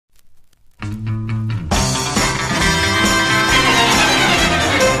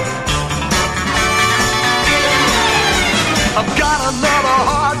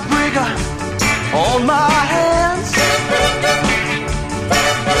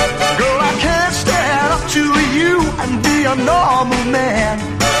a normal man.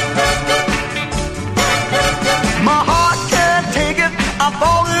 My heart can't take it, I've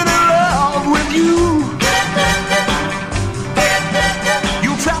fallen in love with you.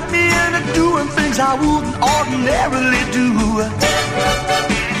 You trapped me into doing things I wouldn't ordinarily do.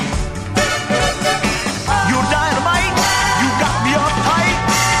 You're dynamite, you got me uptight.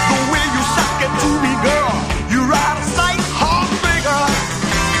 The way you suck it to me, girl, you're out of sight. Heartbreaker,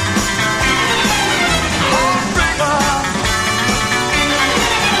 heartbreaker,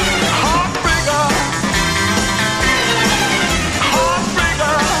 heartbreaker,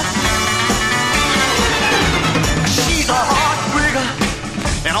 heartbreaker. She's a heartbreaker,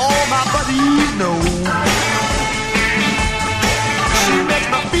 and all my buddies know. She makes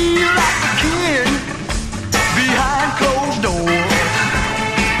me feel like a king behind closed doors.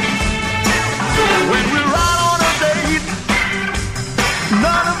 When we're out on a date,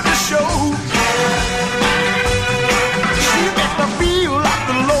 none of the show. She makes me feel like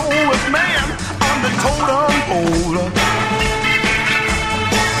the lowest man on the totem pole.